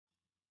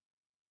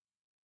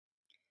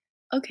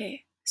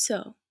Okay,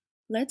 so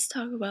let's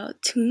talk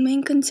about two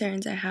main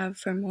concerns I have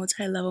for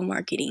multi level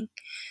marketing.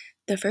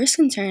 The first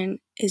concern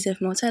is if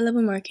multi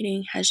level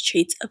marketing has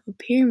traits of a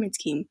pyramid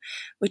scheme,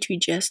 which we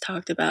just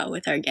talked about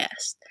with our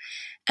guest,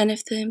 and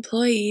if the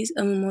employees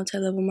of a multi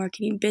level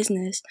marketing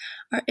business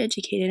are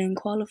educated and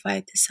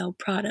qualified to sell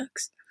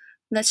products.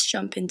 Let's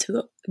jump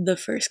into the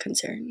first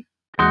concern.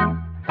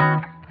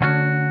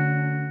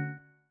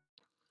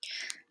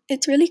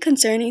 It's really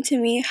concerning to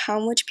me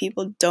how much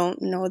people don't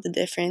know the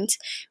difference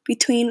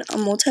between a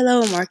multi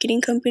level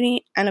marketing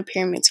company and a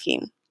pyramid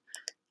scheme.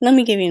 Let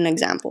me give you an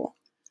example.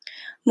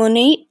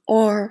 Monat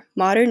or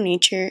Modern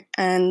Nature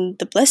and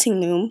The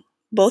Blessing Loom,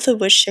 both of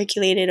which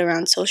circulated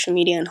around social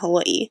media in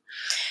Hawaii,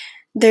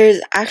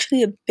 there's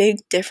actually a big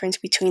difference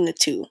between the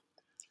two.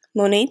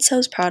 Monat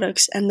sells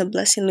products and The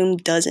Blessing Loom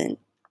doesn't.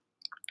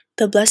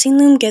 The Blessing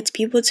Loom gets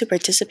people to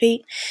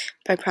participate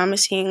by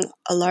promising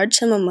a large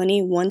sum of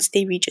money once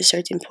they reach a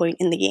certain point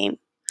in the game.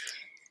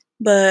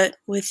 But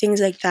with things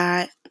like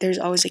that, there's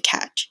always a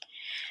catch.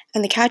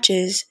 And the catch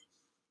is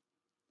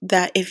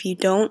that if you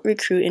don't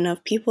recruit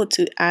enough people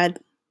to add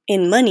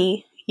in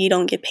money, you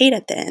don't get paid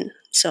at the end.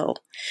 So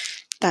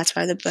that's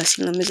why the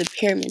Blessing Loom is a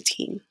pyramid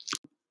scheme.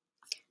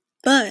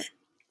 But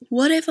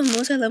what if a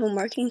multi level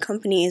marketing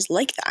company is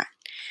like that?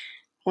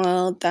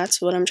 Well,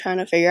 that's what I'm trying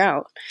to figure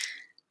out.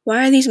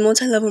 Why are these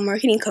multi level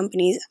marketing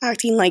companies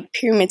acting like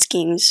pyramid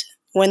schemes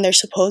when they're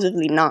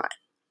supposedly not?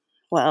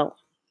 Well,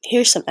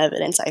 here's some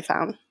evidence I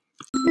found.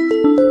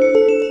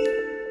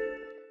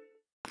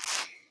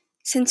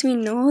 Since we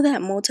know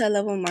that multi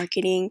level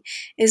marketing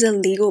is a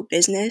legal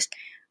business,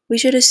 we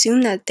should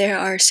assume that there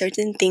are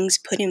certain things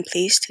put in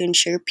place to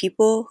ensure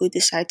people who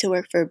decide to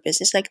work for a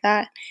business like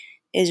that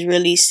is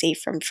really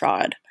safe from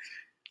fraud.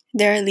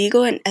 There are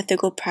legal and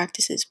ethical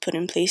practices put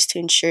in place to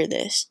ensure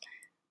this.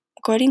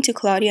 According to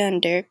Claudia and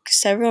Dirk,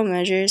 several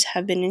measures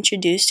have been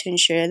introduced to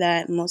ensure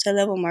that multi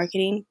level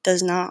marketing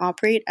does not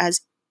operate as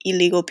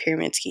illegal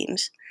pyramid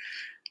schemes.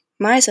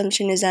 My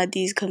assumption is that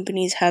these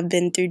companies have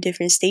been through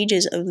different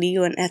stages of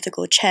legal and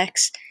ethical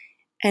checks,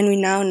 and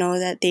we now know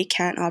that they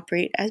can't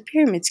operate as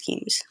pyramid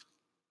schemes.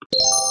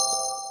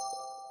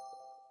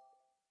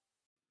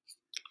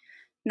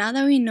 Now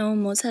that we know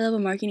multi level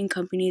marketing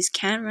companies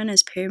can't run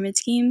as pyramid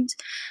schemes,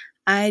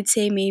 I'd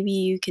say maybe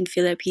you can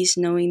feel at peace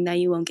knowing that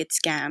you won't get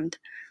scammed.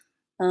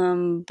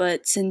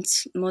 But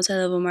since multi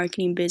level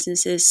marketing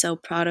businesses sell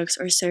products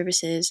or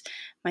services,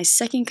 my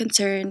second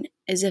concern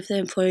is if the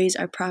employees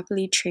are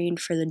properly trained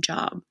for the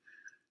job.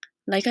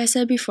 Like I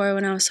said before,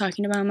 when I was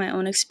talking about my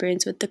own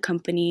experience with the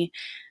company,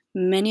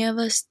 many of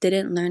us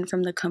didn't learn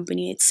from the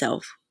company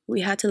itself.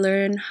 We had to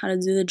learn how to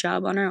do the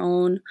job on our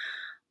own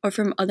or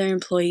from other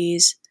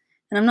employees.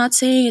 And I'm not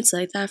saying it's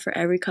like that for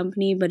every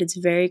company, but it's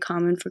very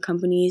common for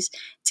companies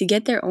to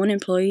get their own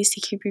employees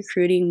to keep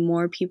recruiting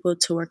more people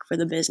to work for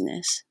the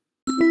business.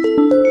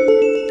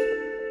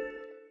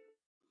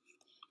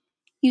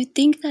 You'd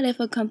think that if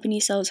a company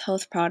sells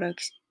health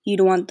products,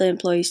 you'd want the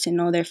employees to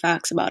know their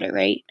facts about it,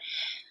 right?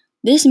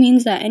 This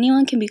means that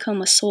anyone can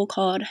become a so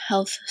called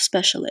health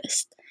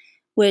specialist,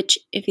 which,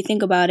 if you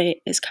think about it,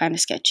 is kind of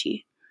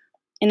sketchy.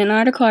 In an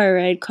article I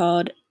read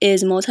called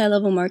Is Multi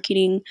Level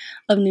Marketing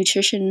of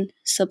Nutrition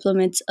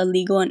Supplements a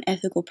Legal and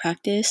Ethical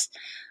Practice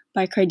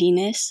by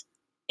Cardenas,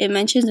 it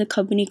mentions a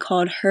company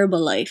called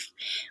Herbalife,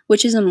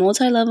 which is a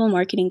multi level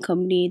marketing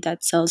company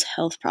that sells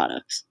health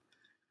products.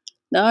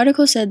 The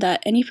article said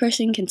that any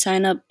person can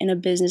sign up in a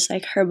business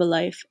like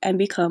Herbalife and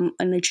become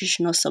a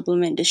nutritional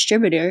supplement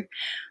distributor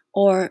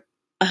or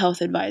a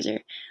health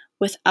advisor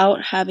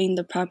without having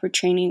the proper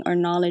training or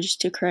knowledge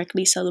to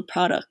correctly sell the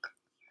product.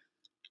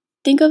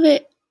 Think of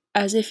it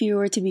as if you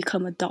were to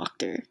become a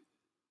doctor.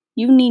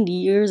 You need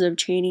years of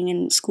training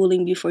and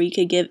schooling before you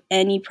could give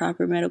any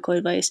proper medical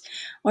advice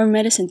or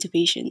medicine to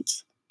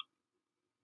patients.